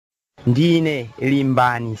ndine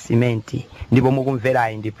Limbani Simenti ndipo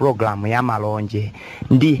mukumvera ndi program ya malonje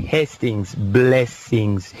ndi Hastings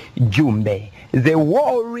Blessings Jumbe the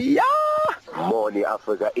warrior. Morning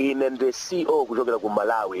Africa ine ndi CEO kuchokera ku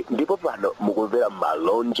Malawi ndipo pano mukumvera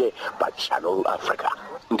malonje pa Channel Africa.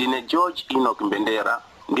 Ndine George Enoch Mbendera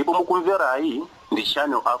ndipo mukumvera iyi ndi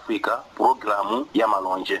Channel Africa programu ya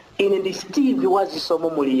malonje. Ine ndi Steve Wazisomo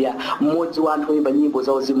Mulia mmodzi wa anthu oyimba nyimbo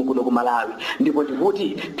za uzimu kuno ku Malawi ndipo ndikuti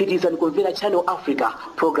pitizani kumvera Channel Africa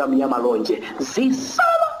programu ya malonje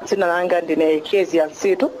zisala. Dzina langa ndine Kezia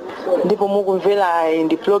Nsitu ndipo mukumvera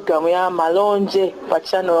ndi programu ya malonje pa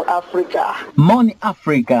Channel Africa. Morning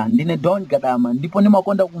Africa ndine Don Gadama ndipo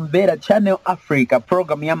nimakonda kumvera Channel Africa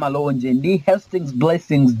programu ya malonje ndi Hastings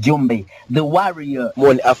Blessings Jumbe the warrior.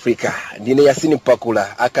 Morning Africa ndine Yasini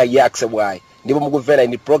Pakula akayaxa bwai ndipo mukumvera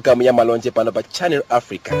ndi programu ya malonje pano pa Channel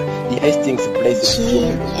Africa the Hastings Blessings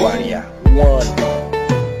Jumbe the warrior.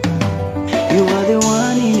 You are the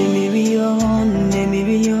one in a million, a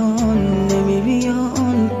million, a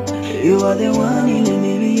million. You are the one in a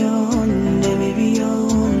million, a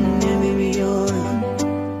million, a million.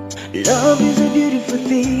 Love is a beautiful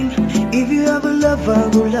thing. If you have a lover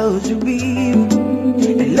who loves you, be.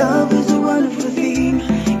 And love is a wonderful thing.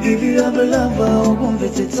 If you have a lover who won't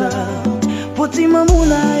visit her. Poti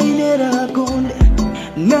mamuna inera konde,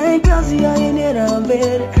 na kazi ya inera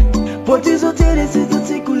mbere. Poti zotere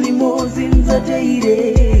siku limozinza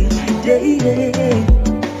deire, deire,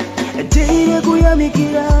 deire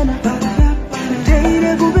kuyamikirana,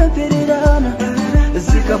 deire kubepererana,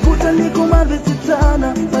 zikafuta nikuma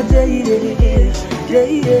vesitana, deire,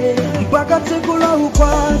 deire, mpaka tekula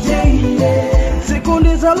ukwa deire,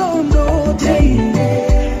 sekundi za londo deire,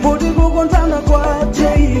 poti kukontana kwa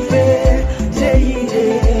deire,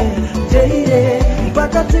 deire, deire,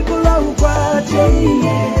 mpaka tekula ukwa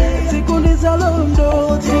deire.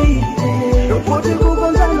 Londo deire, poti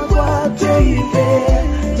kukonzana kwa deire,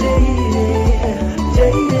 deire,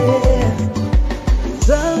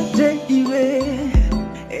 za deire,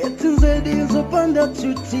 etunzedi zopanda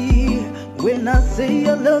chuti. When I say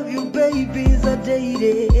I love you, baby, za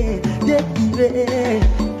deire, deire.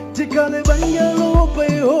 Tikale banyalo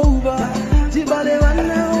ope hova, tibale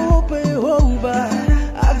wana ope hova,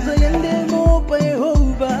 azayende mo ope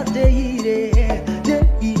hova, deire,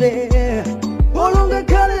 deire. Olonga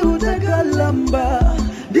kale utakalamba.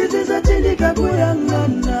 This is a tindika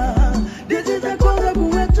kuyangana. This is a kwanza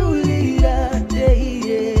kumetulira.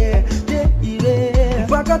 Deire, deire,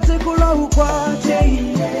 mpaka tekula ukwa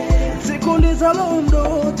deire, sekundi za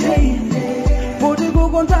londo deire, poti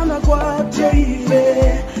kukontana kwa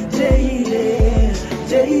deire, deire,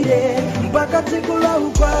 deire, mpaka tekula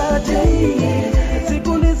ukwa deire,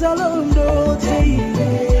 sekundi za londo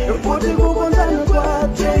deire, poti kukontana kwa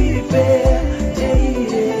deire.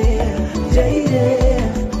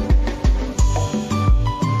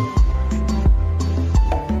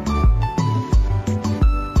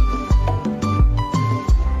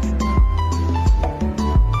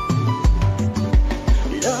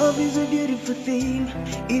 Love is a beautiful thing.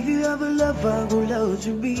 If you have a lover who loves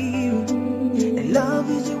you, be you. And love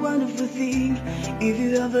is a wonderful thing. If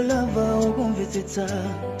you have a lover who won't visit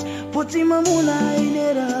her. Poti mamuna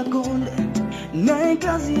inera konde, na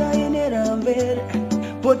kazi ya inera mbere.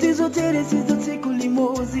 Poti zotere siku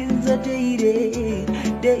limozinza deire,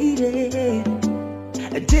 deire,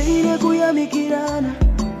 deire kuyamikirana,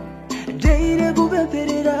 deire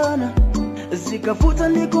kubepererana, zikafuta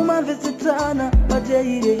nikuma vesitana,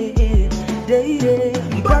 deire, deire,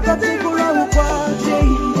 mpaka tekula ukwa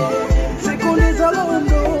deire, sekundi za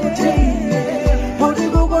londo deire, poti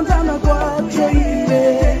kukontana kwa deire,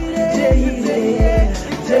 deire,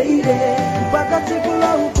 deire, mpaka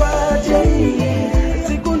tekula ukwa deire.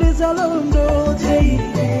 Londo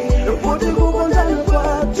deire, poti kukontana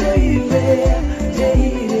kwa deire,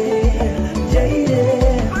 deire, deire.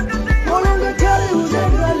 Olonga kale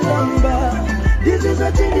utakalamba. This is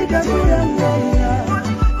a tindika kuyangana.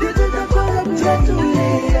 This is a kwanza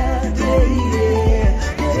kumetulira. Deire,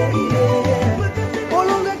 deire.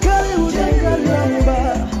 Olonga kale utakalamba.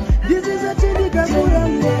 This is a tindika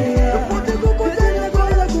kuyangana. Poti kukontana kwa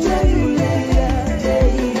deire,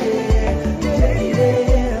 deire, deire.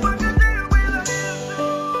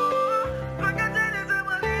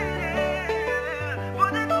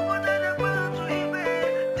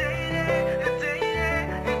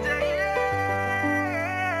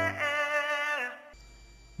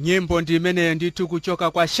 Nyimbo ndimene nditu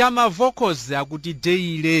kuchoka kwa Shama Vocals akuti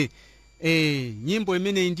deire. Nyimbo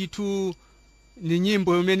imene nditu ni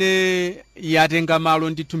nyimbo imene yatenga malo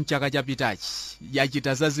ndithu mchaka chapitachi,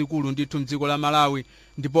 yachita zazikulu ndithu mdziko la Malawi,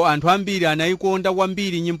 ndipo anthu ambiri anayikonda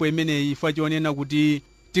kwambiri nyimbo imeneyi ifwa chonena kuti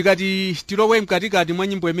tikati tilowe mkatikati mwa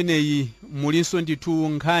nyimbo imeneyi mulinso ndithu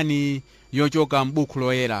nkhani yochoka m'buku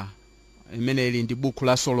loyera imeneyi ndi buku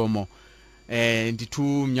la Solomo. Ndithu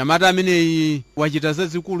mnyamata ameneyi wachita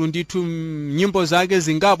zazikulu ndithu, nyimbo zake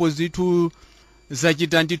zingapo zithu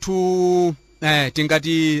zachita ndithu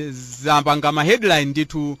tingati zapanga ma headline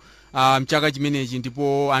ndithu mchaka chimenechi,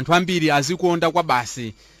 ndipo anthu ambiri azikonda kwa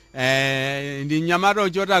basi. Ndi mnyamata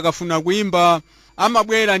ochota akafuna kuimba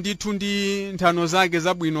amabwera ndithu ndi nthano zake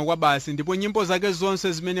zabwino kwa basi, ndipo nyimbo zake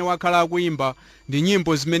zonse zimene wakhala akuimba ndi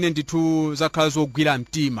nyimbo zimene ndithu zakhala zogwira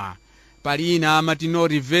mtima. Pali ina amati no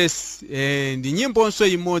reverse, ndi nyimbonso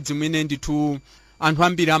imodzi imene ndithu anthu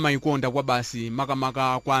ambiri amayikonda kwa basi,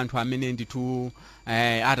 makamaka kwa anthu amene ndithu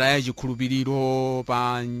ataya chikhulupiriro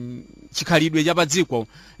pa chikhalidwe cha padziko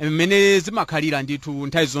imene zimakhalira ndithu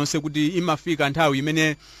nthawi zonse, kuti imafika nthawi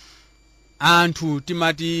imene anthu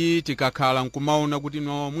timati tikakhala nkumaona kuti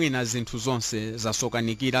no mwina zinthu zonse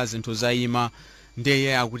zasokanikira, zinthu zayima,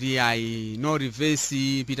 ndeye akuti ayi no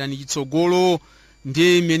reverse, pitani chitsogolo.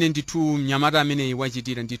 Ndi imene ndithu mnyamata ameneyi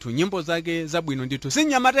wachitira ndithu nyimbo zake zabwino ndithu. Si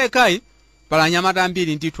mnyamata yekhayi, pala anyamata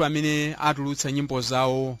ambiri ndithu amene atulutsa nyimbo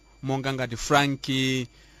zawo monga ngati Frank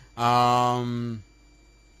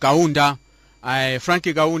Kaunda.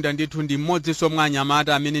 Frank Kaunda ndithu ndi mmodzinso mwa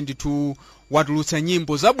anyamata amene ndithu watulutsa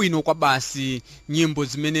nyimbo zabwino kwa basi, nyimbo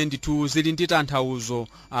zimene ndithu zili ndi tanthauzo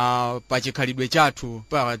pa chikhalidwe chathu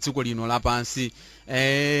pa dziko lino lapansi.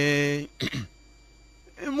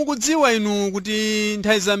 Mukudziwa inu kuti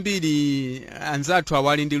nthawi zambiri anzathu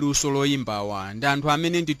awali ndi luso loyimbawa ndi anthu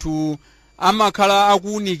amene ndithu amakhala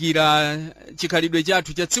akuunikira chikhalidwe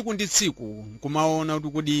chathu cha tsiku ndi tsiku, kumaona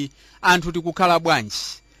kuti anthu tikukhala bwanji.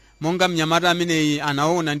 Monga mnyamata ameneyi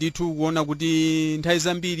anaona ndithu kuona kuti nthawi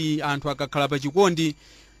zambiri anthu akakhala pa chikondi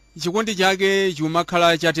chake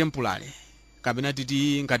chimakhala cha temporary, kapena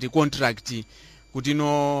titi ngati contract, kuti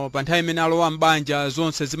no pa nthawi imene alowa mbanja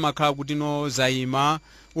zonse zimakhala kuti no zayima,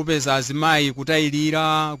 upeza azimayi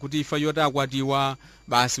kutayilira kuti ifa yoti akwatiwa,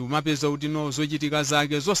 basi umapeza kuti no zochitika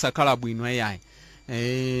zake zosakhala bwino ayayi.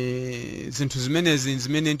 Zinthu zimenezi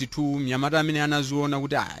zimene ndithu mnyamata amene anaziona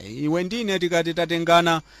kuti iwe ndine tikati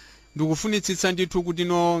tatengana ndikufunitsitsa ndithu kuti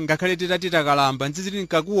no ngakhale titati takalamba ndziti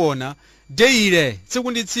nkakuona deire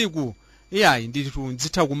tsiku ndi tsiku, iyayi ndithu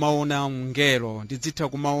ndzitha kumaona mngelo, ndidzitha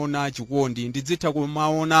kumaona chikondi, ndidzitha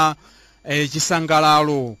kumaona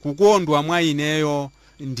chisangalalo, kukondwa mwa ineyo.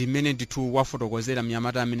 Ndimene ndithu wafotokozera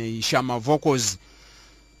mnyamata amene Shama Vocals.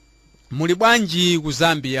 Muli bwanji ku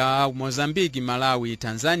Zambia, Mozambique, Malawi,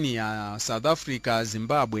 Tanzania, South Africa,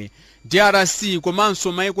 Zimbabwe, DRC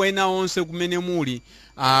komanso maiko ena onse kumene muli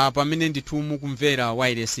pamene ndithu mukumvera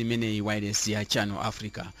wireless imeneyi, wireless ya Channel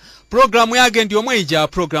Africa. Programu yake ndi yomwe ija,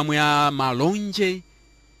 programu ya Malonje,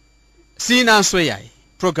 sinanso yayi.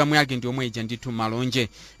 Programu yake ndi yomwe ija ndithu Malonje,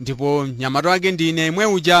 ndipo mnyamata wake ndine mwe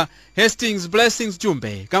uja Hastings Blessings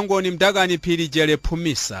Jumbe, kangoni mdakani phiri jele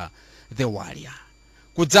Phumisa the Warrior.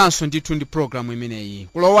 Kudzanso ndithu ndi programu imeneyi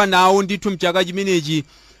kulowa nawo ndithu mchaka chimenechi.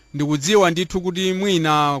 Ndikudziwa ndithu kuti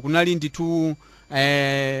mwina kunali ndithu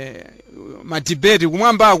madebate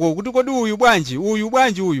kumwambako kuti kodi uyu bwanji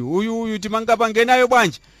uyu timangapange nayo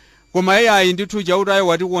bwanji, koma iyayi ndithu chautayo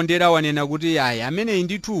watikondera wanena kuti ayi ameneyi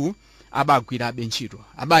ndithu abagwirabe ntchito,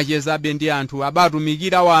 abachezabe ndi anthu,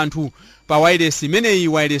 abatumikira wanthu pa wireless imeneyi,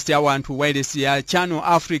 wireless ya wanthu, wireless ya Channel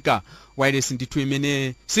Africa, wireless ndithu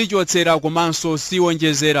imene sichotsera komanso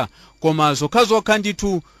siwonjezera, koma zokhazokha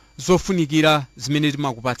ndithu zofunikira zimene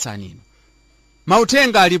timakupatsani inu.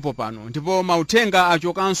 Mauthenga alipo pano, ndipo mauthenga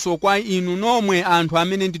achokanso kwa inu nomwe anthu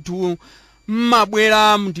amene ndithu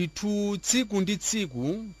mmabwera ndithu tsiku ndi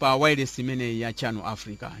tsiku pa wireless imeneyi ya Channel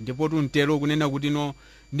Africa. Ndipo tuntero kunena kuti no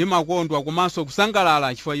ndimakondwa komanso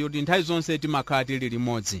kusangalala chifukwa choti nthawi zonse timakhala tili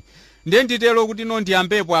limodzi. Ndiye nditero kuti no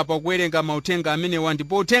ndiyambepo apa kuwerenga mauthenga amenewa,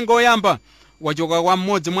 ndipo uthenga oyamba wachoka kwa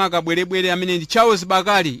mmodzi mwa akabwerebwere amene ndi Charles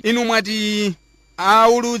Bakali. Inu mwati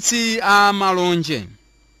aulutsi a Malonje.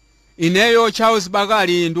 Ineyo Charles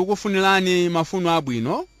Bakali ndikufunirani mafuno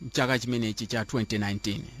abwino mchaka chimenechi cha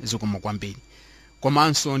 2019, zikomo kwambiri.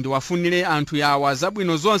 Komanso ndiwafunire anthu yawa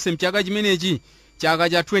zabwino zonse mchaka chimenechi, chaka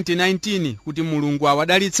cha 2019, kuti Mulungu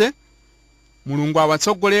awadalitse, Mulungu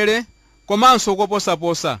awatsogolere, komanso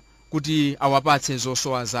koposaposa kuti awapatse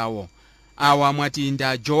zosowa zawo. Awa mwati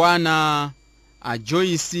nda Joanna, a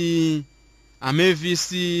Joyce, a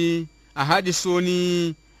Mavis, a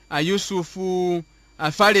Hadisoni, a Yusufu,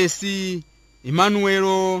 a Faresi,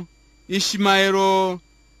 Emmanuel, Ishmaelo,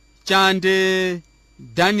 Chande,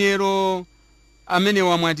 Danielo, amene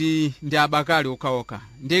wamwati ndi abakali okhaokha.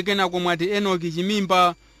 Ndekenako mwati Enoki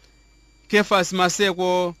Chimimba, Kefas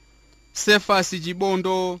Maseko, Sefasi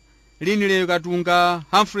Chibondo, Linile Katunga,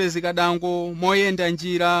 Humphreys Kadango,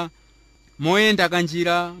 Moyenda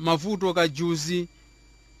Kanjira, Mavuto Kajuzi,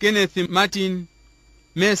 Kenneth Martin,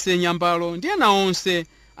 Mese Nyambalo ndi ena onse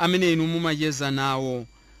amene inu mumacheza nawo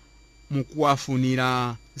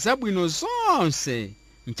mukuwafunira zabwino zonse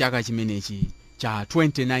mchaka chimenechi cha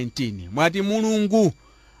 2019. Mwati Mulungu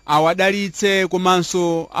awadalitse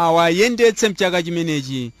komanso awayendetse mchaka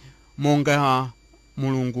chimenechi monga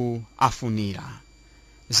Mulungu afunira.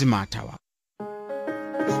 Zimathawa.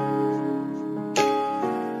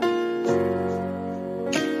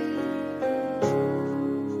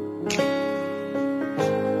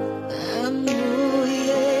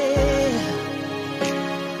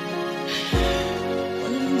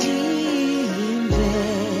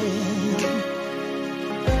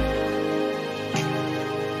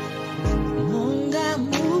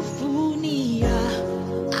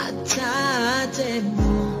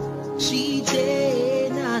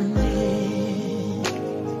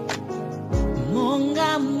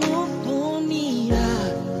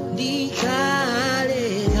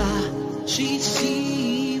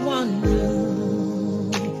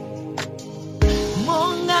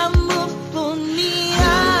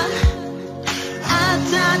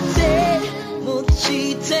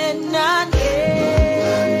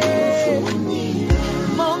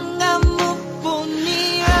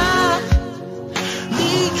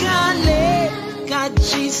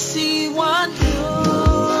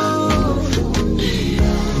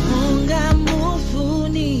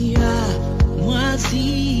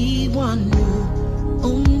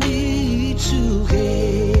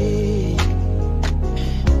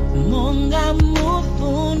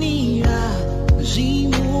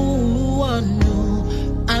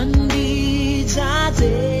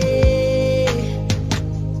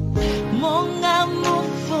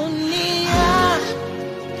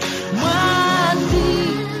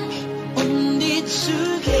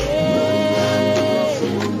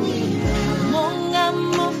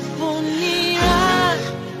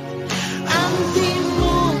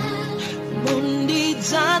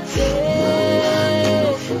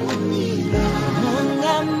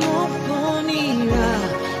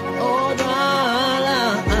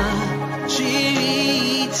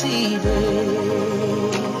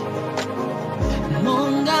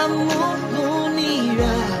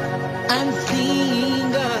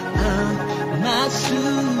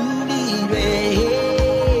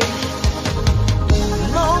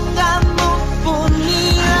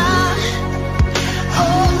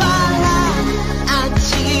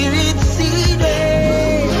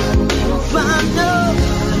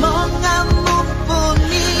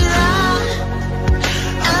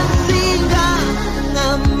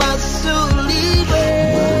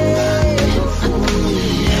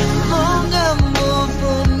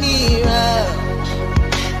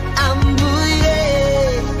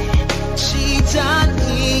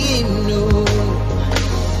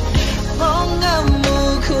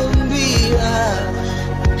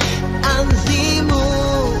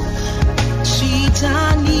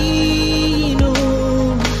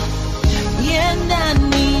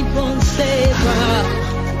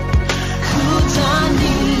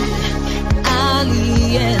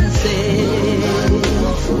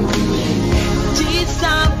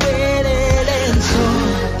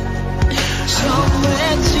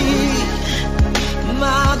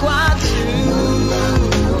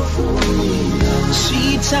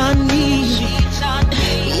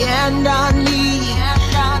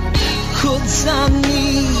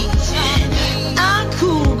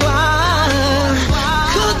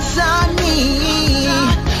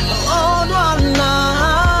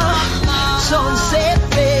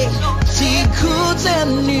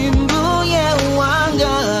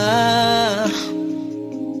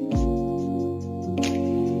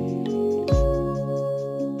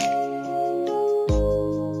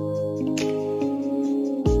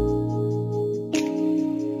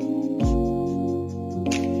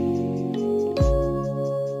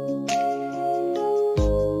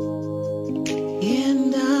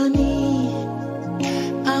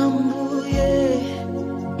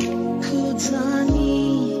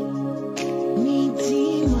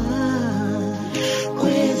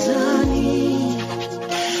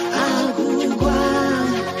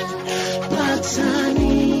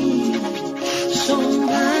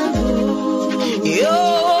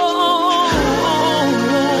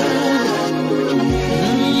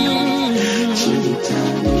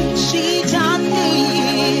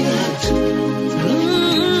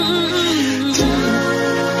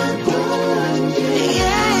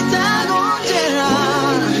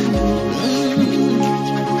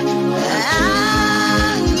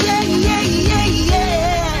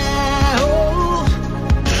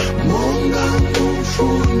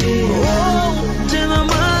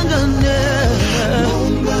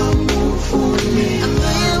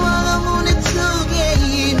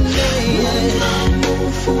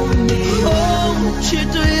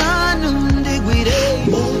 ntchito yanu ndigwire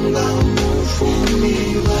monga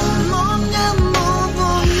mufunira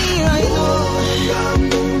ino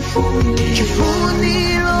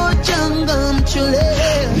chifuniro changa mchule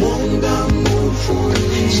monga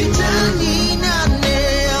mufunira chitani nane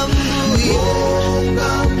ambuye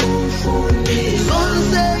monga mufunira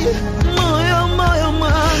zonse moyo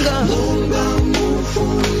mwanga monga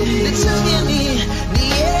mufunira nitangeni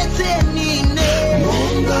niyete nine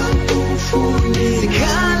monga mufunira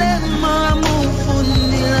sikale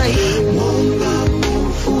mufunira monga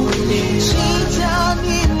mufunira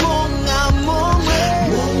chitani monga momwe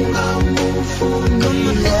monga mufunira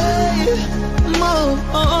come hey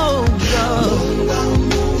monga monga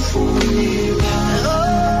mufunira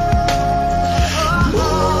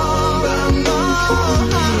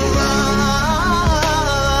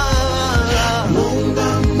monga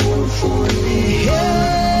mufunira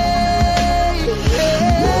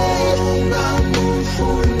monga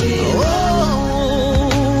mufunira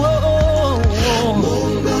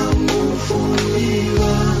monga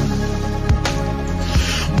mufunira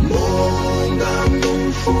monga mufunira monga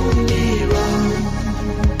mufunira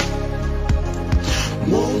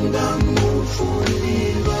monga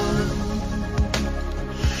mufunira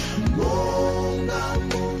monga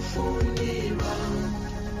mufunira.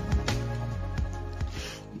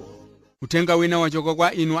 Utenga wina wachoka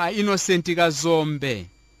kwa inu a Innocent Kazombe.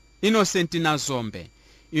 Innocent Nazombe.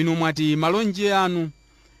 Inu mwati malonje anu.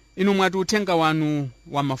 Inu mwati utenga wanu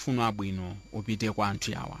wa mafuno abwino upite kwa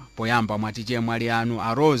anthu yawa. Poyamba mwati chemwali anu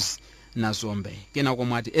a Rose Nazombe. Kenako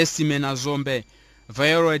mwati Esime Nazombe,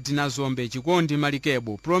 Violet Nazombe, Chikondi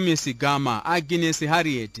Malikebo, Promise Gama, Agnes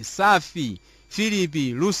Harriet, Safi,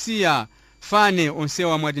 Philipi, Lucia, Fane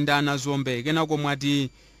onsewa mwati nda Nazombe. Kenako mwati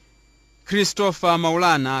Christopher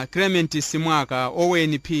Maulana, Clement Simwaka,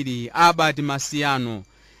 Owen Pili, Albert Masiano.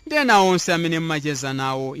 Ndena onse amene mmacheza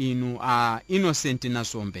nawo inu a Innocent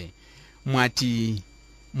Nazombe. Mwati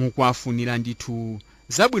mukwafunira ndithu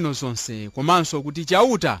zabwino zonse komanso kuti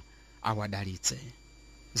chauta awadalitse.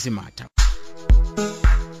 Zimata.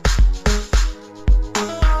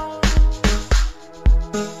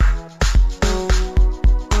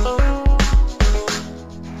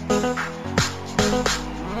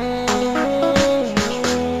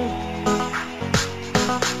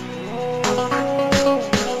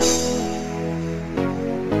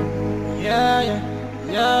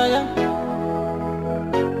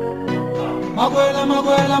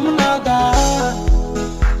 Mabuela munada,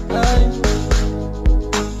 ay,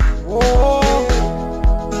 oh,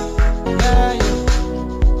 ay,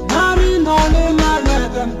 nari nole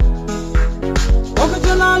marmeta,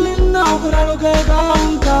 okachalali na okaralu kega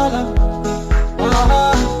unkala,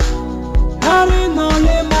 ah, nari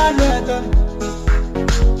nole marmeta,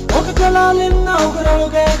 okachalali na okaralu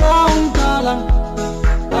kega unkala,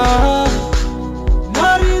 ah,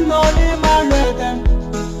 nari nole marmeta.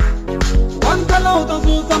 Wankala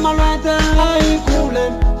utazuza malwete haikule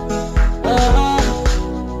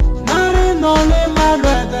nari nole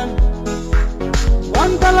malwete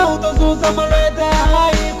Wankala utazuza malwete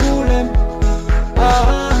haikule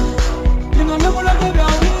Kina nebula kebya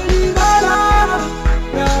wili bala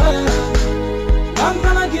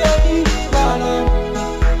Wankala kia wili bala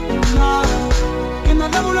Kina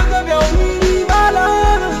nebula kebya wili bala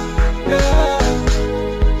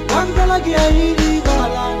Wankala kia wili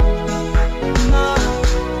bala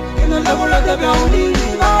Nebula de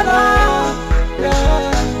Beauty Bala,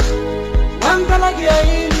 Wankala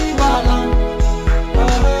Gay Bala,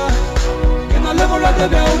 in a nebula de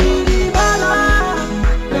Beauty Bala,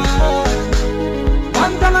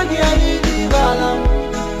 Wankala Gay Bala,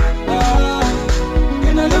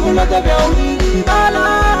 in a nebula de Beauty Bala,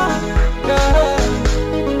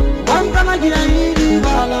 Wankala Gay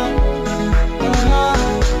Bala,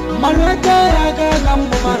 Malwete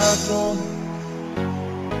Agagambo Marathon.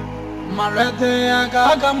 Malete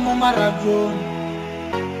agagammo marathon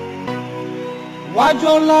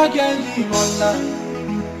wajola geli wala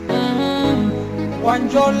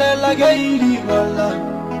wanjole la geli wala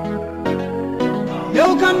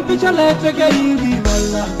leo kampicha lete geli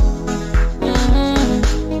wala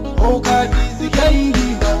oka dizi geli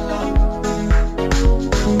wala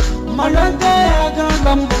malete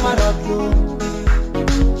agagammo marathon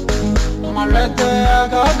malete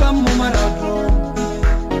agagammo marathon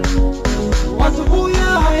Wasubuya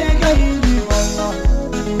hayega hili wala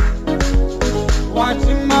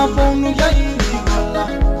Wachima fonu ya hili wala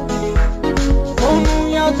Fonu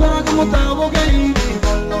ya zora kumutabo ga hili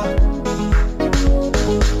wala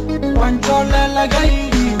Wanchole la ga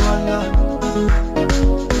hili wala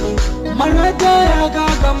Malwete ya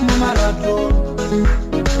gaga marathon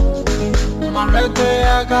malete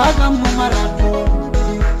akaga mumaratu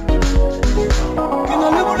kina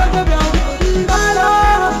lebula tabia bala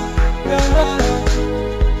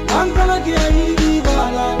ankala kiai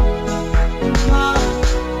bala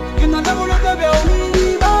kina lebula tabia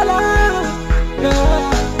bala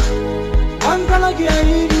ankala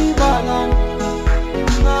kiai bala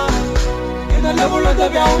kina lebula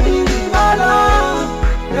tabia bala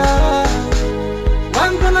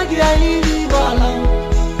ankala kiai bala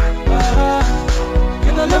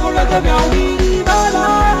kina lebula tabia bala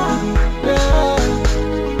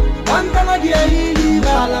ankala kiai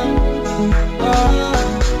bala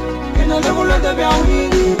kina lebula tabia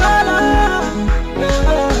bala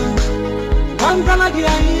ankala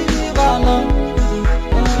kiai bala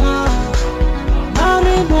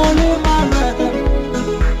nari bole malata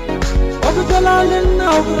okutala lenna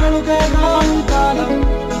okuraluke kankala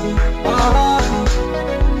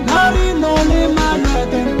nari nole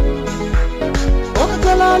malata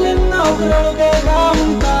okutala lenna okuraluke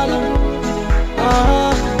kankala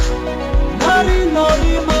nari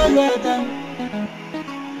nole malata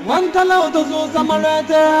wankala otozuza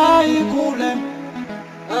malata aikule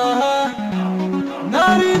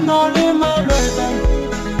nari nole malata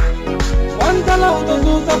wankala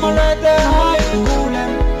otozuza malata aikule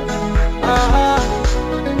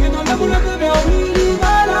kina lebula tabia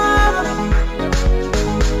bala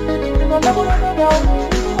kina lebula tabia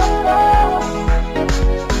bala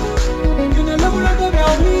kina lebula tabia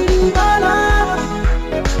bala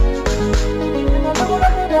kina lebula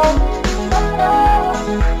tabia bala.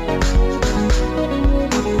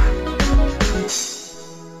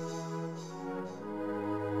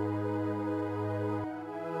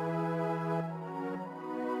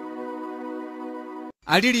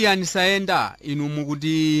 Aliliani saenda inu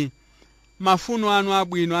mukuti mafuno anu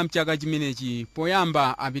abwino amchaka chimenechi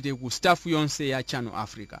poyamba apite ku staff yonse ya Channel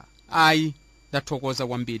Africa. Ayi ndathokoza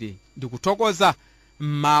kwambiri ndikuthokoza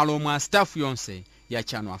m'malo mwa staff yonse ya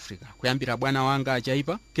Channel Africa kuyambira bwana wanga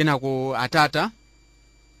achaipa kenako atata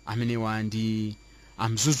amenewa ndi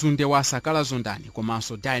amzuzunde wa sakala zondani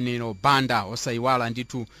komanso Daniel Banda osaiwala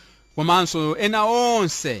ndithu komanso ena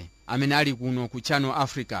onse amene ali kuno ku Channel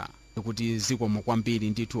Africa kuti zikomo kwambiri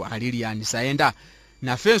ndithu Aliliani saenda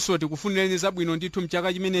nafenso tikufunireni zabwino ndithu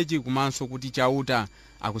mchaka chimenechi komanso kuti chauta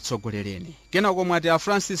akutsogolereni kenako mwati a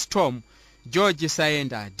Francis Tom, George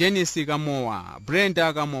Saenda, Dennis Kamowa,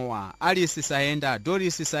 Brenda Kamowa, Alice Saenda,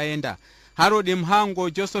 Doris Saenda, Harold Mhango,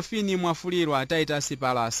 Josephine Mwafulirwa, Titus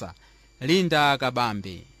Palasa, Linda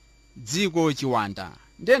Kabambe, Dziko Chiwanda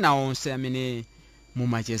ndena onse amene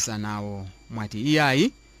mumacheza nawo mwati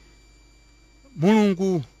iyayi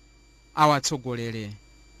Mulungu awatsogolere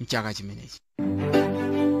mchaka chimenechi.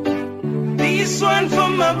 This one for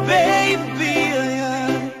my baby,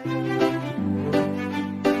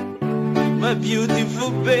 my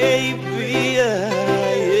beautiful baby, yeah.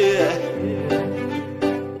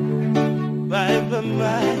 Bye bye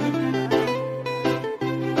bye.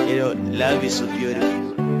 You know, love is so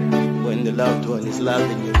beautiful when the loved one is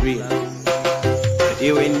loving you real.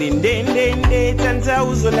 You in the tanta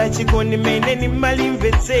uzola chikoni mene ni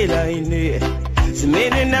malimvetsela ine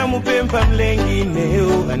simene na mupempa mlengine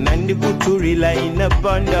anandi kuturila in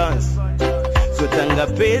abundance so tanga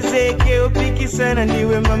peze ke opiki sana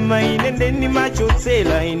niwe mama ine ndeni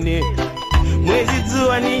machotsela ine mwezi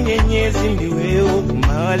zuwa ni nyenyezi ndiwe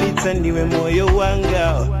kumawalitsa ndiwe moyo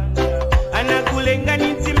wanga anakulenga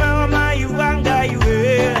nitima wa mayu wanga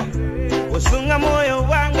iwe osunga moyo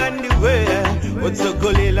wanga ndiwe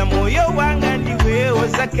otsogolela moyo wanga ndiwe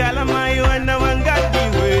osakala mayo ana wanga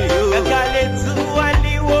ndiwe kakale zuwa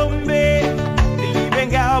liwombe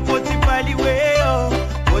libenga opoti paliwe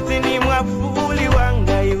oti ni mwafuli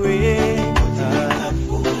wanga iwe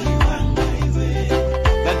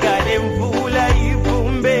kakale mvula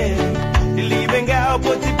ivumbe libenga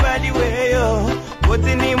opoti paliwe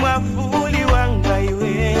oti ni mwafuli wanga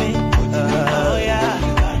iwe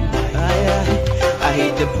I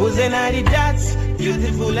hate the pose and the dots,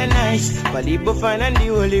 beautiful and nice. Palipo fana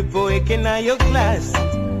ndiwo lipo eke na your glass.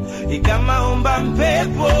 Ikama omba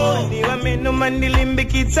mpepo, niwa meno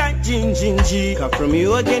mandilimbikita jinjinji. Come from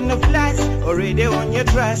you again no flash, already on your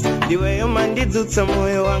trust. Diwe yo mandi dutsa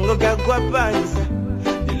moyo wango kagwa panza.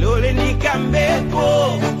 Dilole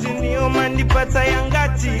nikambepo, kutini yo mandi pata yanga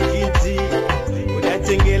tikiti.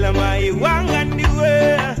 Udatengela mai wanga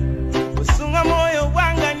ndiwe, usunga moyo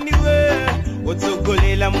wanga ndiwe.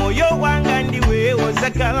 Otsogolela moyo wanga ndiwe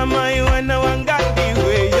osakala mayo wana wanga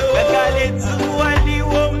ndiwe kakale zuwa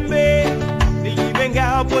liwombe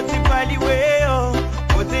libenga opoti paliwe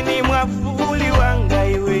oti ni mwafuli wanga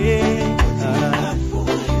iwe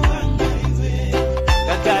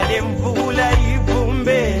kakale mvula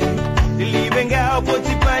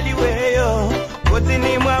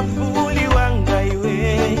mwafuli wanga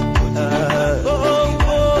iwe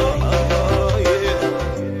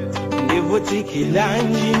ndivutikila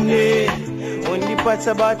njine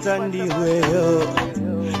undipatsa bata ndiweyo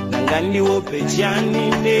nanga ndiwope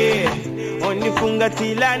chanine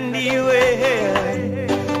undifungatila ndiwe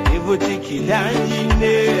ndivutikila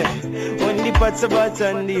njine undipatsa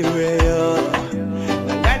bata ndiweyo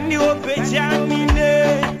nanga ndiwope chanine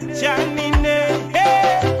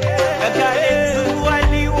kakalezu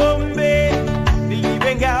waliwombe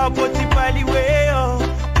nilibenga potipaliweyo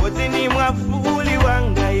wote ni mwafuli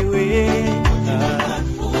wanga iwe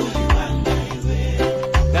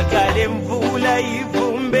kakale mvula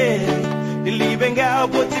ivumbe nilibenga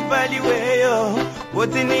potipaliweyo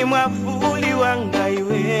wote ni mwafuli wanga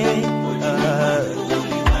iwe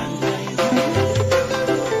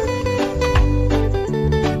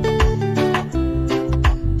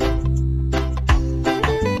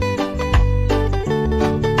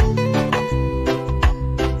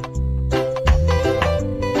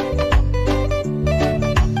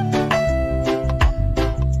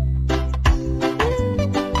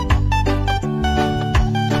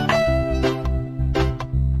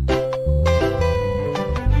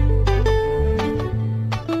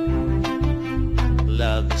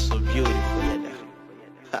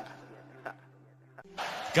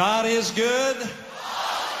God is good,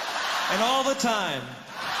 and all the time.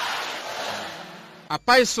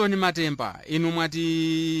 Apaisoni Matemba, inu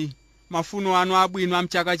mwati mafuno anu abwino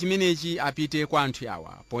amchaka chimenechi apite kwa anthu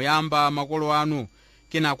awa. Poyamba makolo anu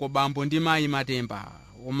kenako bambo ndi mayi Matemba,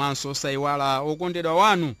 omanso saiwala okondedwa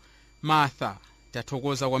wanu Martha.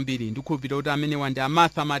 Tathokoza kwambiri ndikhulupirira kuti amene wandi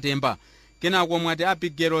Martha Matemba. Kenako mwati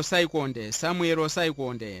Abigail Saikonde, Samuel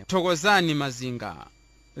Saikonde, Thokozani Mazinga,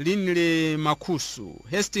 Linle Makhusu,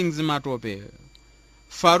 Hastings Matope,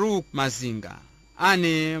 Faruk Mazinga,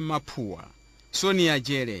 Ane Mapua, Sonia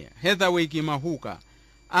Jere, Heatherwick Mahuka,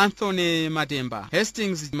 Anthony Matemba,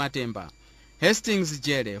 Hastings Matemba, Hastings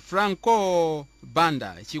Jere, Franco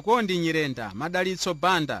Banda, Chikondi Nyirenda, Madalitso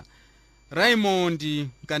Banda, Raymond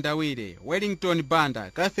Kandawire, Wellington Banda,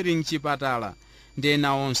 Catherine Chipatala,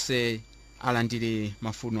 ndena onse alandire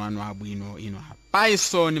mafuno anu abwino ino.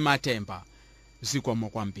 Paison Matemba, zikomo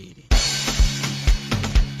kwambiri.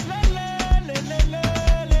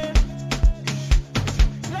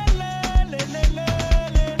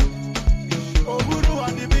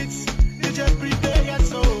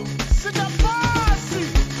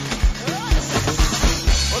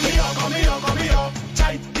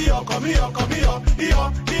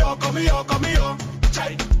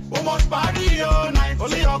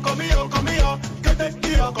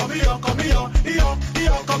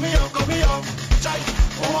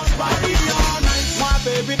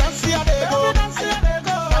 Baby, dance ya de go, dance ya de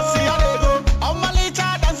go. Oh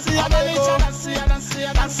Malita, dance ya de go, dance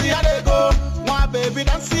ya de go. My baby,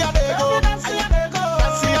 dance ya de go, dance ya de go.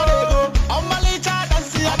 Oh Malita,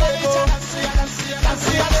 dance ya de go, dance ya de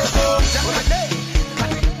go.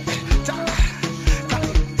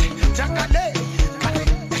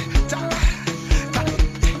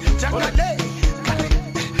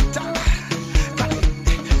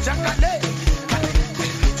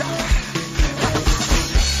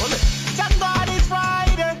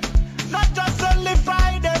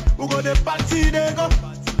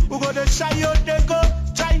 Shy you they go,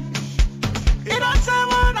 try. It don't say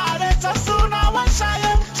one I let us soon I want shy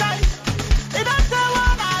try. It don't say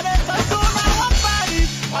one I let us soon I want party.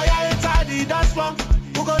 Oh yeah, it's hardy, that's one.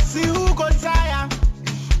 Who go see who go tire.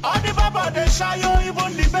 All the papa they shy you,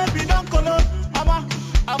 even the baby don't color. Mama,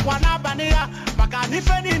 I wanna bania, Makani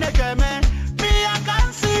Feni Nekeme. Me, I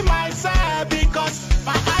can't see myself because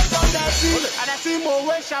my eyes on the sea. And I see more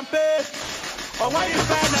way champagne. Oh, why you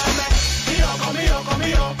find me? Come here. Come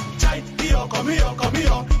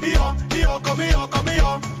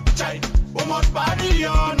here, chai. Almost body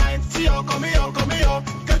all night. Come here.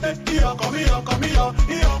 Get it, come here.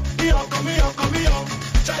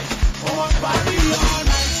 Chai. Almost body all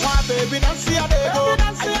night. My baby, dance ya de go.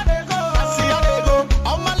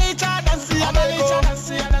 Oh Malita, dance ya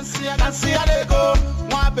de go.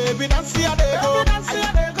 My baby, dance ya de go.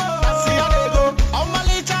 Oh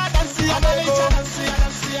Malita, dance ya de go.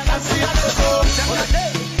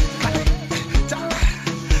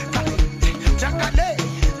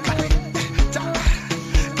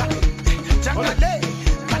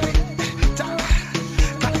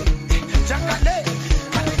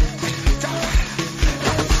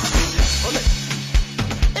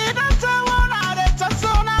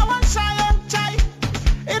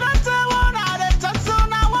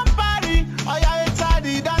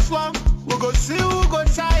 See who go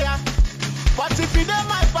tire. But if you don't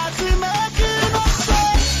my party, make it no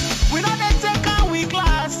say.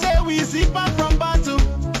 sick man from battle.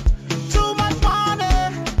 Too much money,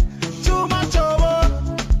 too much over.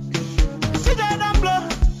 See that and blow,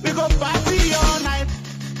 we go party all night.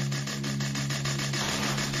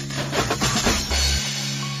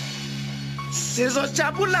 Sizo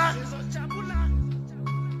chapula,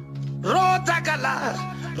 rotakala,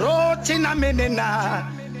 rotina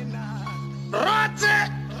menena, rote,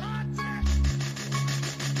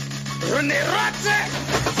 rune rote,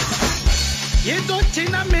 yedo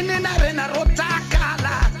tina menena rena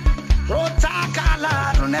rotakala, rotakala,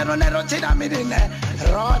 rune rotina menena,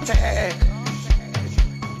 rote,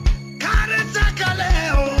 karetakale,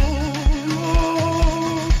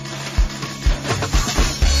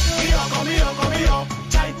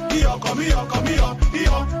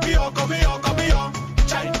 Conmigo,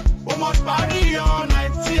 chai, vamos party all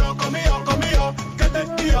night. Conmigo, que te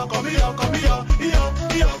conmigo,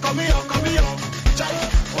 chai,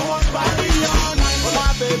 vamos party all night. Hola,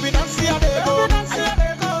 baby, dance a dego, dance a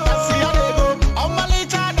dego. Oh,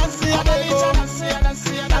 Malita, dance a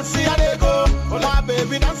dego. Hola,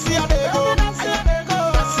 baby, dance a dego, dance a dego.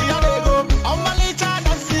 Oh, Malita,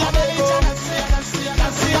 dance a dego.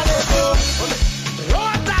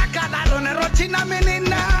 Rota calado, rotina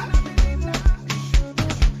menina.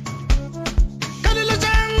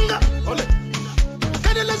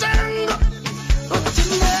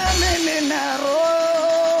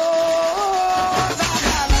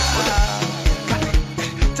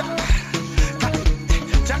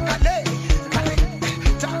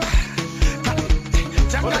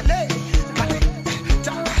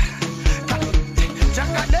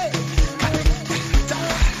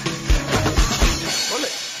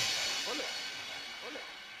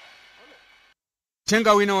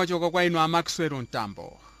 Tenga wina wachoka kwa inu a Maxwell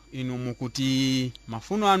Ntambo. Inu mukuti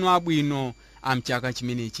mafuno anu abwino amchaka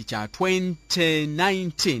chimenechi cha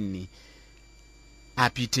 2019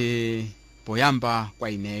 apite poyamba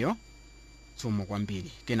kwa ineyo tsomo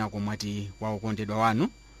kwambiri. Kenako mwati waokondedwa wanu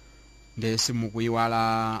ndesi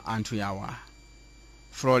mukuiwala anthu yawa: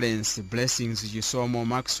 Florence, Blessings, Chisomo,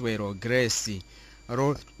 Maxwell, Grace,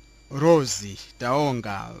 Rosie,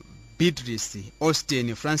 Taonga, Beatrice,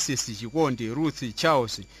 Austin, Francis, Chikondi, Ruth,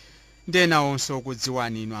 Charles, ndena onse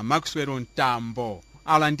okudziwani inu a Maxwell Ntambo.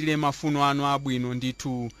 Alandire mafuno anu abwino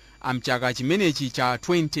ndithu amchaka chimenechi cha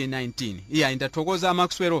 2019. Iya ndathokoza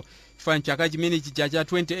Maxwell chifukwa mchaka chimenechi cha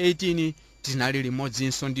 2018 tinali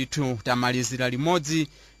limodzinso ndithu tamalizira limodzi,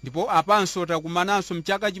 ndipo apanso takumananso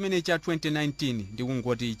mchaka chimenechi cha 2019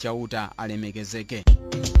 ndikungoti chauta alemekezeke.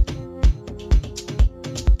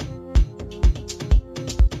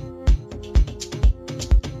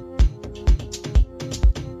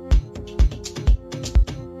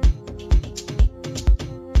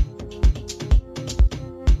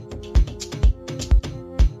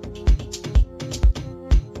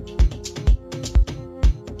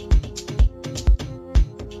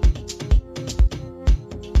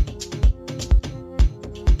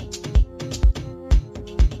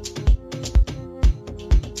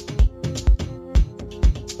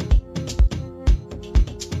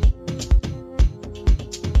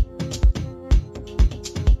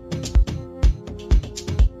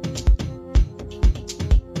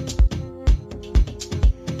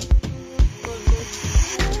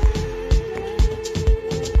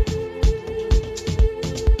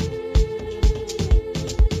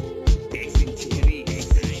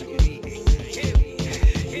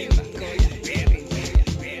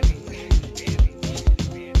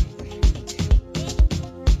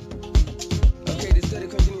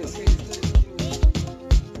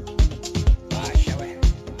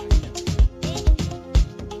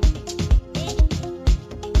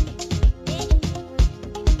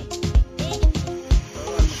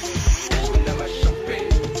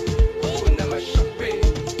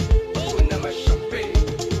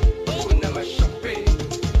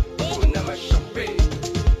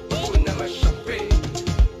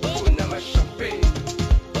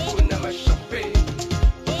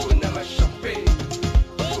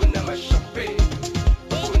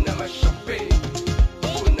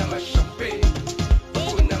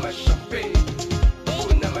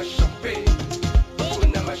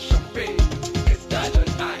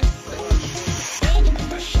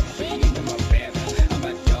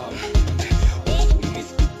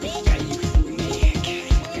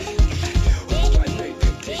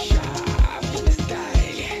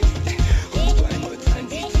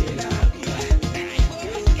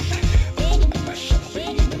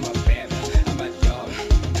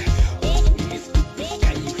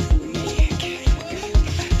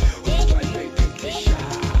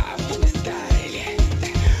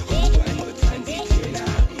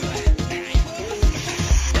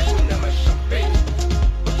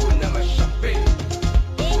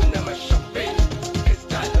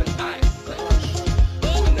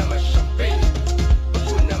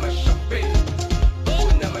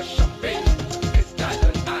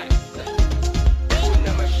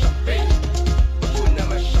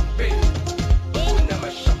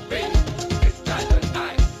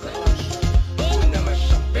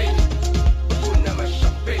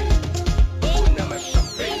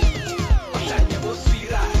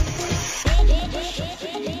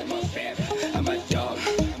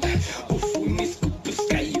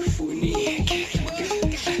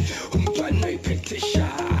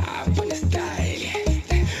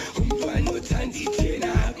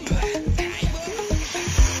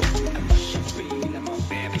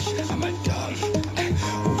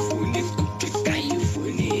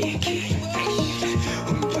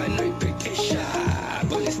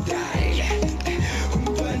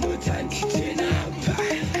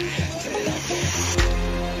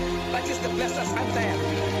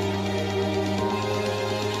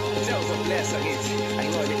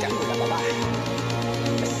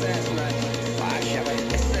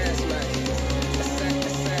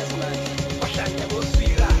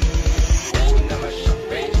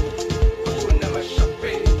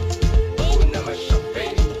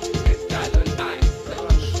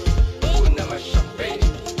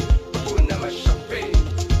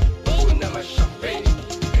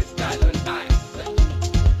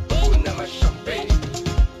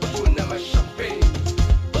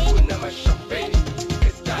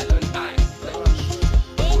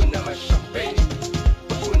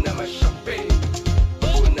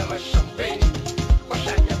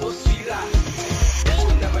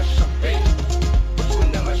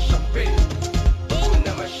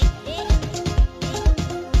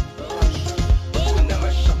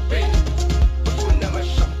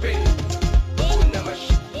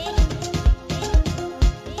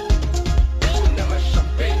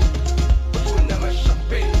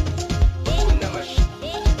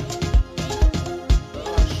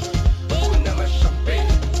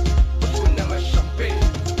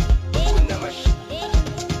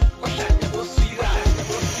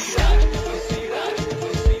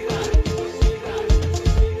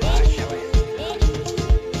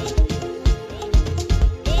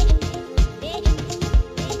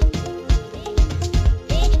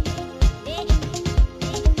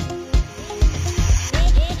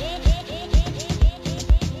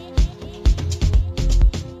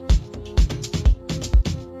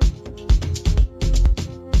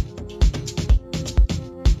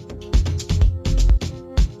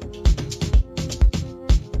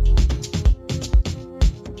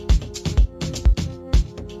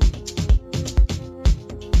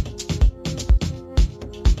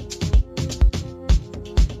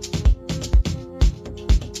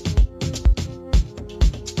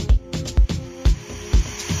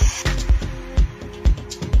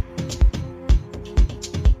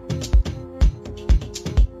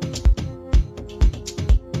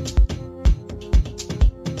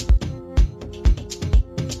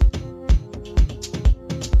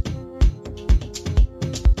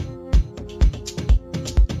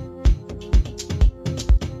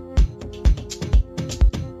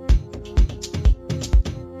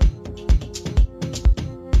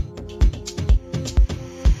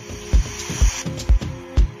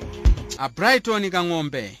 a Brighton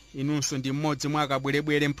Kang'ombe inunso ndi mmodzi mwa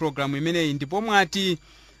akabwerebwere mpulogalamu imeneyi ndipo mwati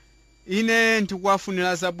ine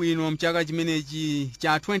ndikuwafunira zabwino mchaka chimenechi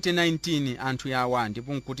cha 2019 anthu yawa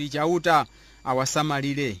ndipo nkuti chauta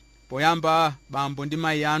awasamalire poyamba bambo ndi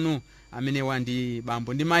mayi anu amenewa ndi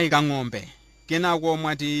bambo ndi mayi Kang'ombe kenako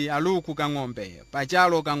mwati Aluku Kang'ombe,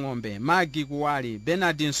 Pachalo Kang'ombe, Magi Kuwali,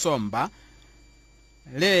 Bernard Nsomba,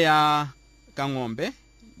 Leya Kang'ombe,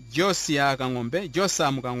 Josia Kang'ombe,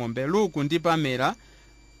 Josam Kang'ombe, Luku ndi Pamela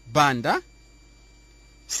Banda,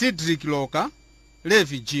 Cedric Loka,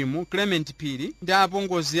 Levi Jimu, Clement Pili ndi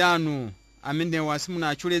apongozi anu amenewa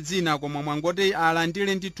simunatchule dzina koma mwangoti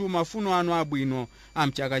alandire ndithu mafuno anu abwino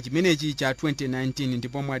amchaka chimenechi cha 2019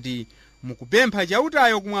 ndipo mwati mukupempha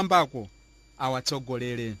chautayo kumwambako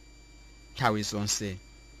awatsogolere nthawi zonse.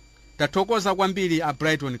 Tathokoza kwambiri a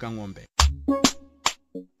Brighton Kang'ombe.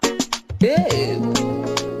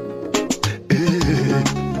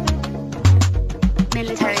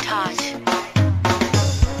 Military touch.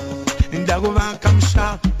 Ndakuvaka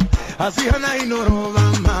msha asihana inorova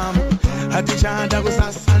mama hatichada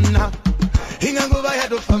kusasana inganguva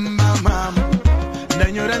yatofamba mama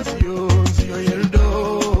ndanyora nziyo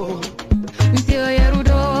yerudo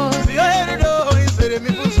izere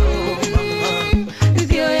mibuzo mama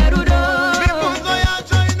nziyo yerudo mibuzo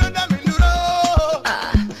yacho inoda minduro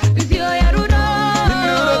nziyo yerudo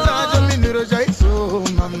minduro zacho minduro jaiso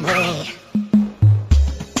mama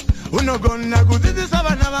unogona kudzidzisa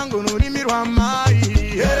vana vangu nurimi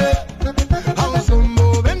rwamai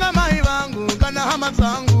hausombo venga mai vangu kana hama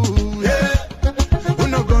dzangu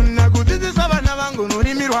unogona kudzidzisa vana vangu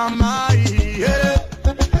nurimi rwamai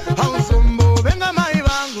hausombo venga mai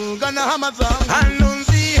vangu kana hama dzangu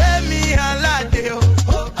anonzi hemi haladeo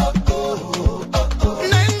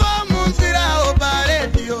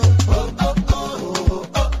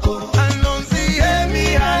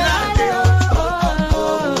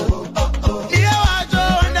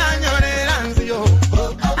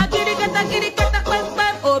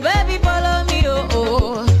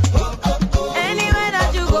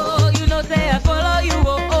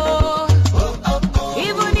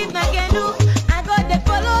I got the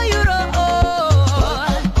follow you,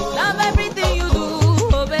 oh. Love everything you do.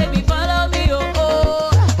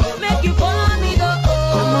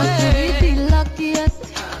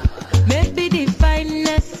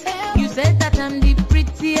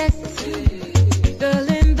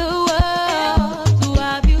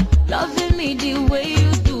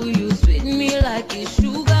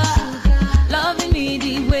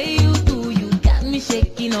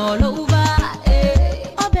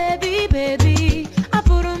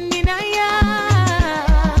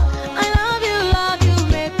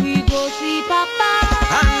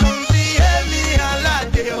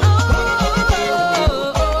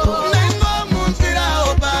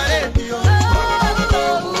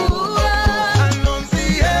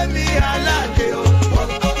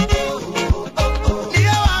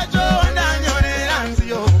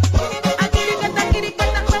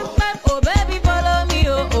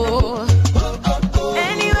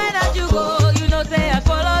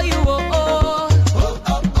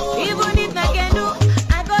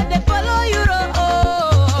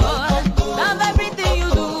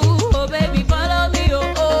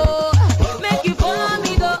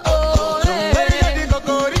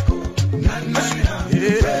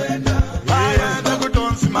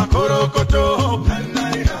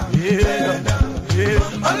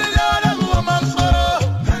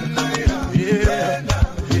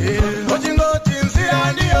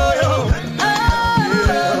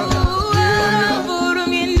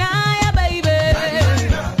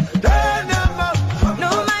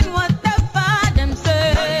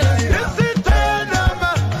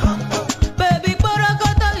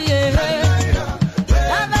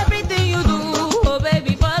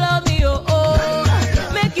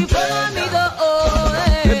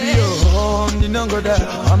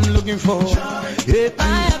 that I'm looking for. Happy,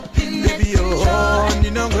 baby, oh,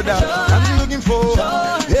 you know go that I'm looking for.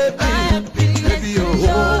 Happy, baby,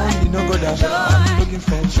 oh, you know go that I'm looking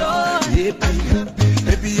for. Happy,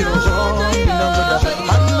 baby, oh, you know go that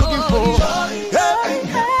I'm looking for. Happy,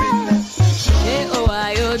 happiness. Hey, oh,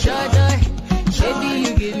 I oh, joy, joy. Baby,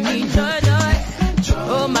 you give me joy, joy.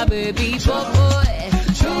 Oh, my baby, boy.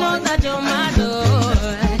 You know that you're my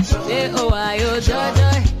joy. Hey, oh, I oh, joy,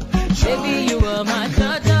 joy. Baby, you are my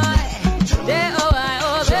joy, joy. Hey, oh, I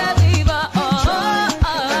oh, baby, oh, oh,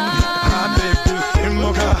 oh. Baby,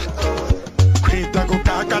 simoga. Krita ko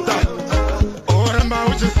kakata. Ora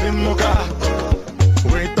mauji simoga.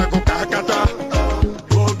 Krita ko kakata.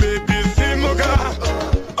 Oh, baby, simoga.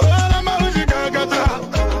 Ora mauji kakata.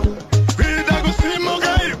 Krita ko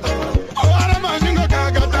simoga. Ora mauji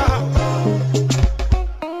kakata.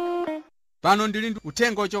 Pano ndili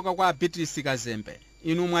uthenga ochoka kwa Beatrice Kazembe.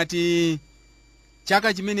 Inu mwati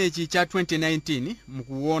chaka chimenechi cha 2019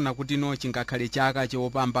 mukuona kuti no chingakhale chaka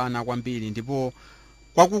chopambana kwambiri, ndipo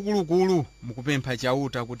kwakukulukulu mukupempha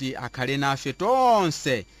chauta kuti akhale nafe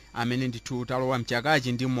tonse amene ndithu talowa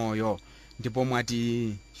mchakachi ndi moyo, ndipo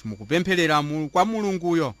mwati mukupempherera kwa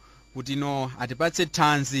mulunguyo kuti no atipatse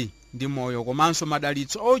thanzi ndi moyo komanso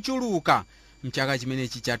madalitso ochuluka mchaka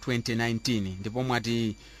chimenechi cha 2019, ndipo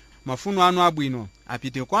mwati mafuno anu abwino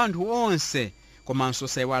apite kwa anthu onse komanso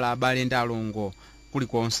saiwala abale ndi alongo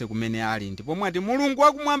kulikonse kumene ali, ndipo mwati mulungu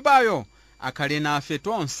wakumwambayo akhale nafe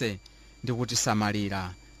tonse ndi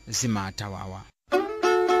kutisamalira zimatha wawa.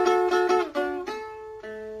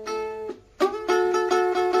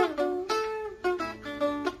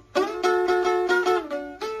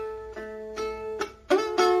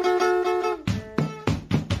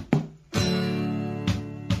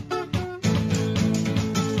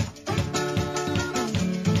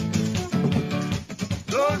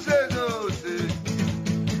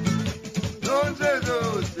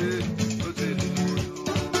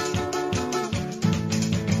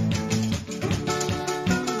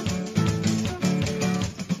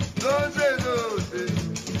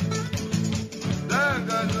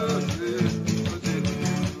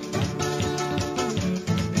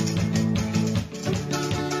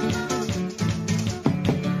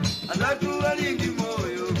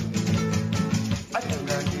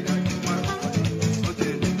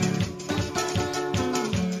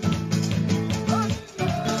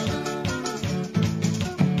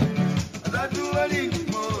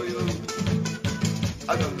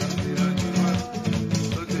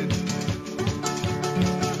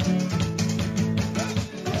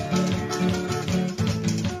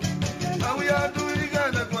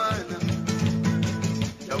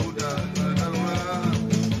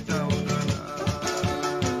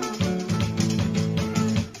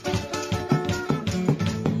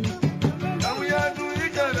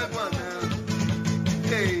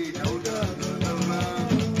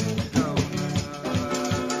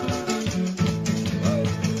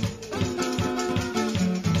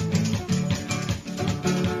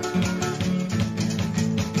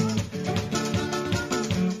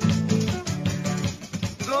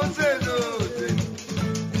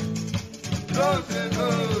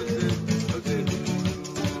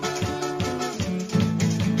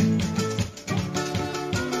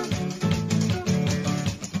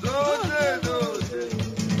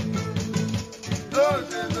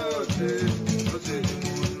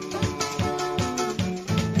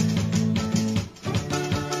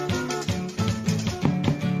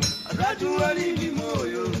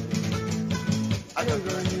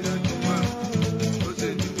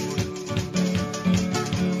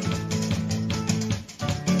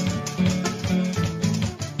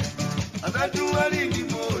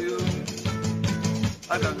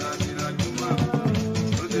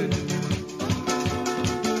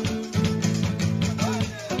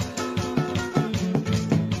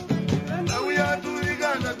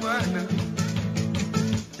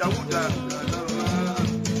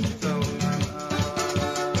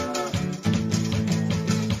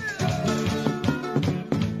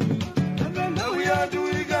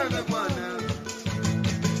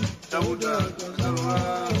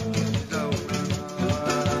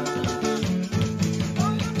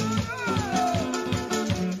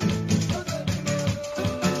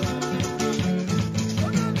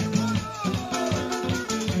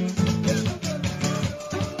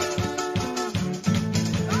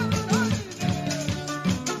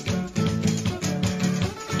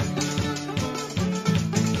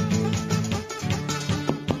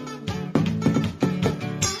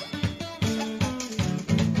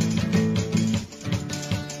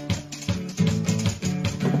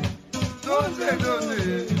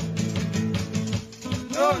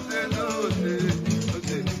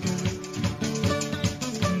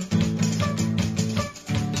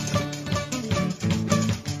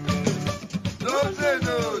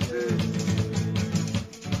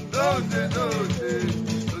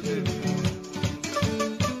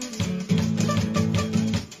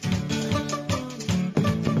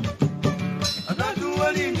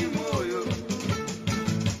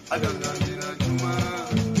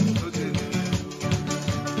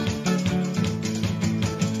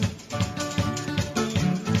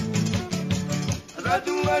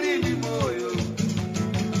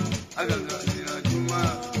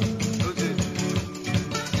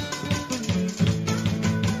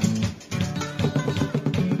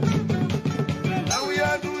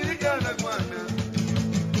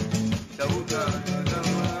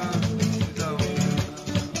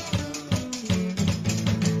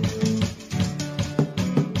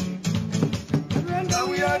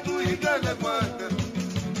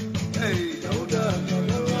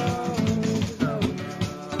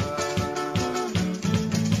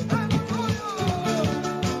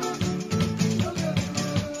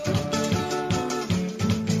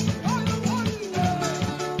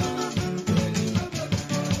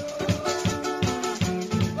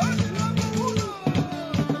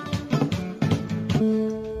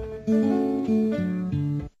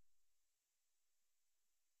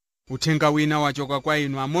 Uthenga wina wachoka kwa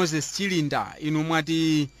inu a Moses Chilinda. Inu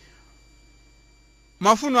mwati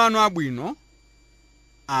mafuno anu abwino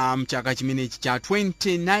mchaka chimenechi cha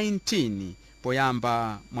 2019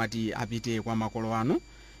 poyamba mwati apite kwa makolo anu,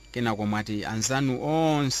 kenako mwati anzanu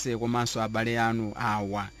onse komanso abale anu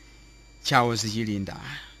awa: Charles Chilinda,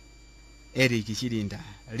 Eric Chilinda,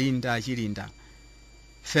 Linda Chilinda,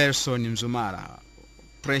 Ferson Mzumara,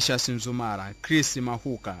 Precious Mzumara, Chris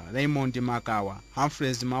Mahuka, Raymond Makawa,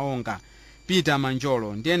 Humphreys Maonga, Peter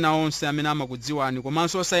Manjolo, ndena onse amene amakudziwani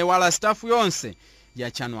komanso osayiwala staff yonse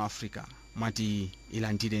ya Channel Africa. Mwati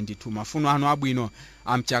ilandire ndithu mafuno anu abwino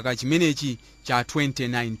amchaka chimenechi cha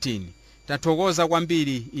 2019. Tathokoza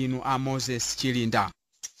kwambiri inu a Moses Chilinda.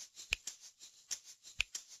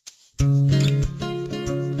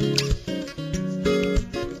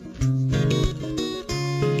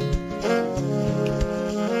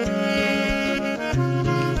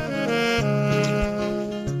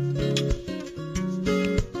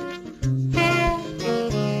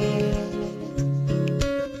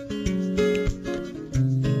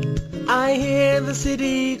 I hear the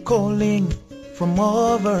city calling from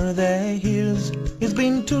over the hills. It's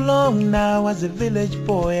been too long now as a village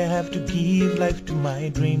boy. I have to give life to my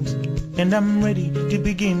dreams, and I'm ready to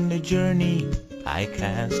begin the journey. I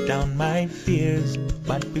cast down my fears,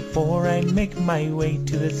 but before I make my way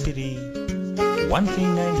to the city, one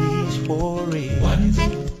thing I wish for is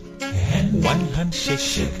one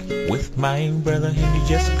handshake with my brother, and you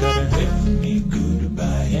just gotta wave me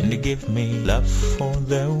goodbye and give me love for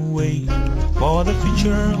the way. For the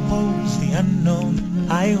future holds the unknown.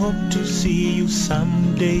 I hope to see you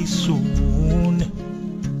someday soon.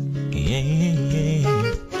 Yeah.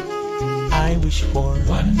 I wish for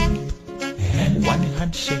one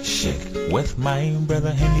handshake with my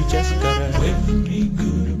brother, and you just gotta wave me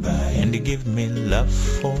goodbye and give me love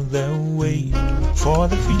for the way. For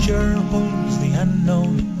the future holds the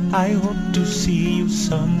unknown. I hope to see you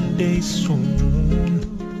someday soon.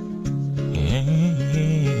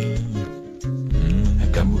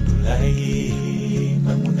 Kabudulaye,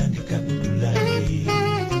 mamuna ndi kabudulaye.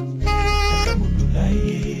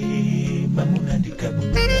 Kabudulaye, mamuna ndi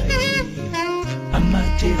kabudulaye.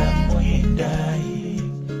 Amatera moyendaye,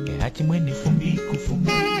 hachimwene fumbi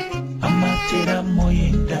kufumbi. Amatera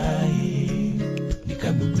moyendaye, ndi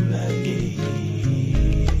kabudulaye.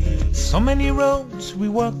 So many roads we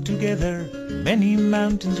walked together, many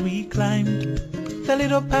mountains we climbed, the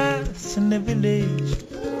little paths in the village,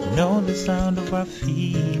 know the sound of our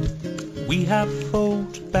feet. We have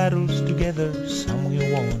fought battles together, some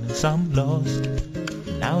we won and some lost.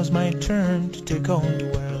 Now's my turn to take on the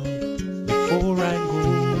world. Before I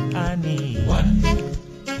go, I need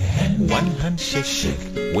one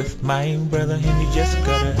handshake with my brother, and you just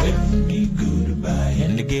gotta wave me goodbye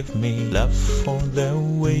and give me love for the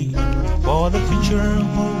way. For the future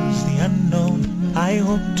holds the unknown. I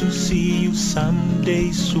hope to see you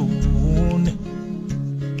someday soon.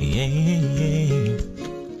 Yeah.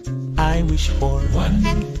 I wish for one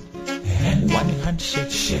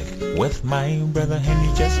handshake with my brother, and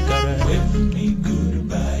you just gotta wave me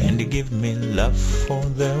goodbye and give me love for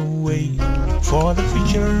the way. For the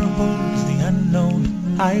future holds the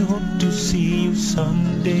unknown. I hope to see you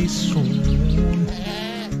someday soon.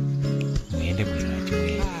 Mwende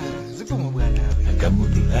bwana.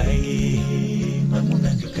 Akamudulaye, mamuna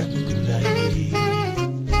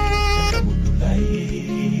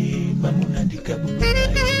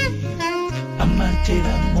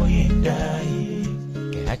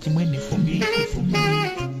chimwene fumbi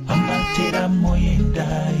amatera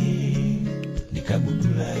moyendaye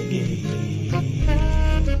nikabudulaye.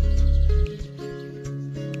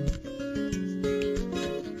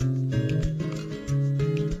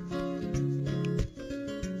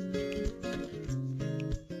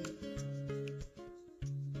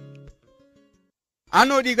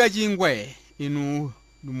 Anodika Chingwe inu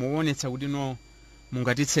muonetsa kuti no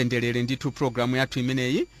mungatitsenderere ndithu programu yathu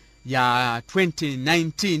imeneyi ya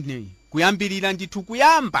 2019 kuyambirira ndithu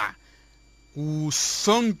kuyamba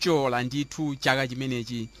kusonjola ndithu chaka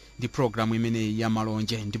chimenechi ndi programu imeneyi ya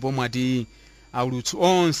malonje, ndipo mwati aulutsi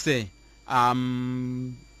onse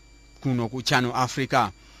kuno ku Channel Africa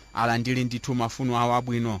alandili ndithu mafuno awo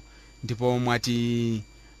abwino, ndipo mwati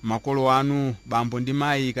makolo anu bambo ndi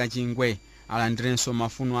mayi Kachingwe alandirenso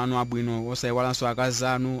mafuno anu abwino, osayiwalanso akazi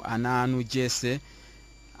anu, ana anu Jesse,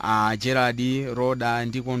 Gerard, Roda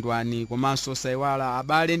ndi Kondwani, komanso osayiwala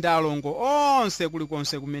abale ndi alongo onse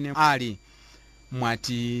kulikonse kumene ali.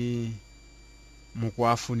 Mwati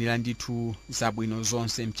mukuwafunira ndithu zabwino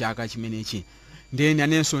zonse mchaka chimenechi. Ndeni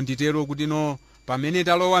anenso nditero kuti no pamene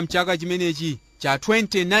talowa mchaka chimenechi cha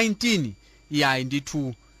 2019 iyayi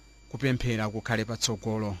ndithu kupemphera kukhale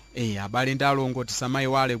patsogolo. Abale ndi alongo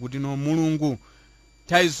tisamayiwale kuti no Mulungu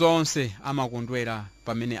nthawi zonse amakondwera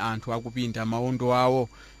pamene anthu akupinda maondo awo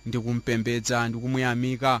ndi kumpembedza ndi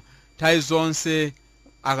kumuyamika. Nthawi zonse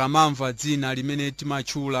akamamva dzina limene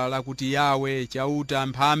timatchula lakuti Yawe, Chauta,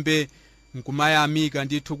 Mphambe, nkumayamika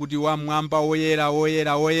ndithu kuti wamwamba woyera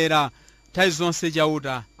woyera woyera. Nthawi zonse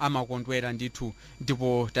Chauta amakondwera ndithu,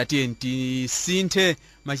 ndipo tatiye tisinthe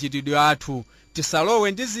machitidwe athu,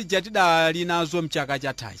 tisalowe ndi zija tidali nazo mchaka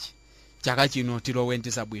chathachi. Chaka chino tilowe ndi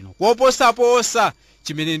zabwino koposaposa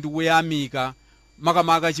chimene ndikuyamika,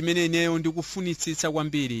 makamaka chimene ineyo ndikufunitsitsa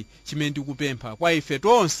kwambiri, chimene ndikupempha kwa ife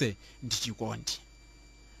tonse ndi chikondi.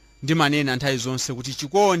 Ndimanena nthawi zonse kuti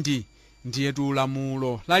chikondi ndiye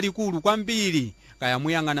lamulo lalikulu kwambiri, kaya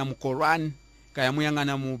muyang'ana mu Quran, kaya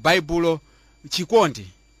muyang'ana mu Bible, chikondi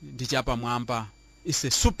ndi chapamwamba, is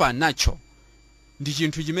a supernatural. Ndi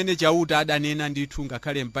chinthu chimene Chauta adanena ndithu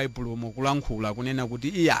ngakhale m'Bible mukulankhula kunena kuti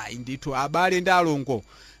iyayi ndithu abale ndi alongo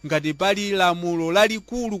ngati pali lamulo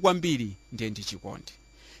lalikulu kwambiri ndiye ndi chikondi.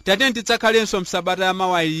 Tate tidzakhalenso msabata ya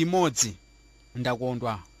mawa limodzi.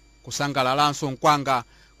 Ndakondwa kusangalalanso nkwanga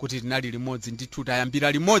kuti tinali limodzi ndithu,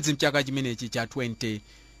 tayambira limodzi mchaka chimenechi cha 2019.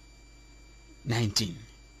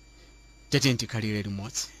 Tate tikhalire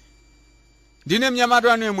limodzi. Ndine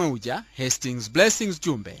mnyamata anu yemwe uja Hastings Blessings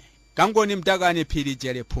Jumbe, kangoni mtakane phiri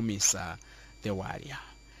jere phumisa the warrior.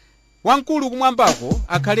 Wankulu kumwambako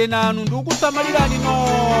akhale nanu ndi kusamalirani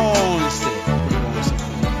nonse.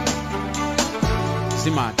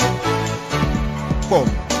 Simati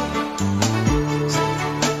Komo.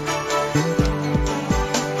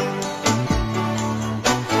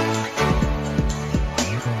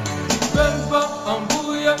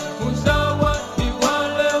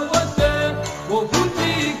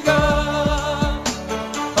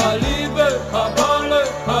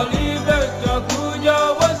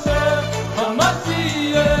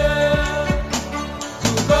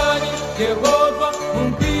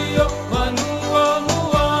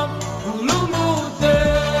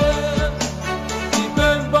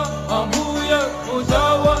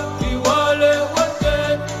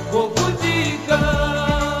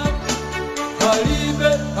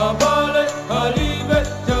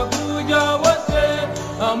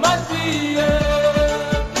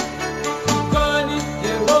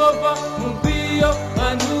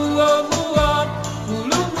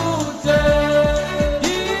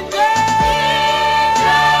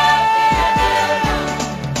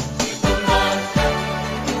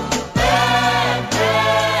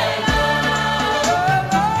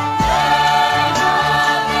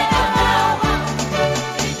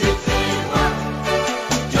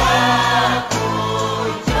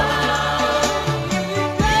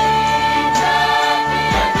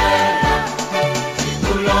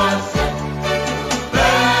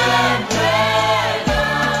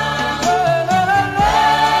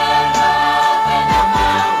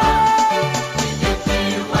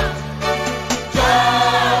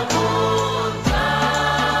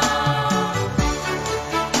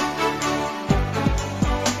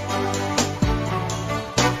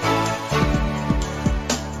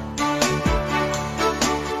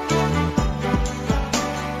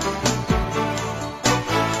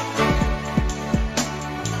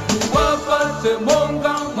 Monga